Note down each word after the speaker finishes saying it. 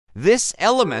This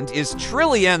element is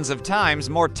trillions of times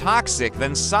more toxic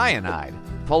than cyanide.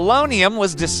 Polonium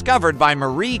was discovered by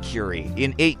Marie Curie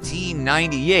in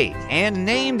 1898 and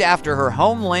named after her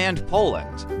homeland,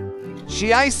 Poland.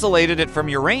 She isolated it from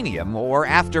uranium, or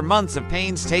after months of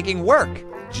painstaking work.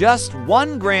 Just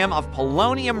 1 gram of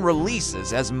polonium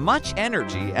releases as much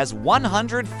energy as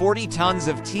 140 tons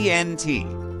of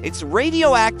TNT. Its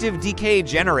radioactive decay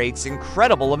generates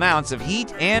incredible amounts of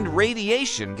heat and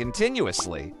radiation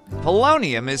continuously.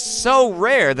 Polonium is so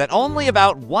rare that only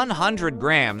about 100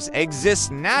 grams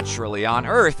exists naturally on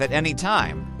Earth at any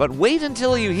time. But wait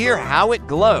until you hear how it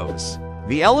glows.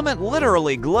 The element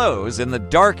literally glows in the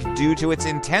dark due to its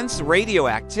intense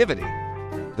radioactivity.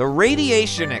 The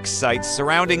radiation excites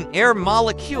surrounding air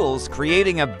molecules,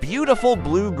 creating a beautiful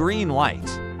blue-green light.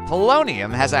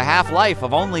 Polonium has a half-life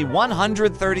of only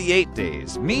 138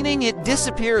 days, meaning it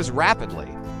disappears rapidly.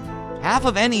 Half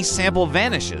of any sample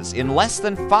vanishes in less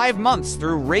than 5 months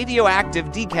through radioactive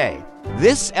decay.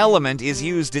 This element is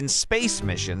used in space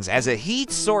missions as a heat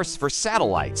source for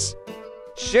satellites.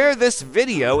 Share this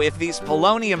video if these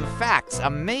polonium facts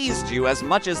amazed you as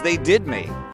much as they did me.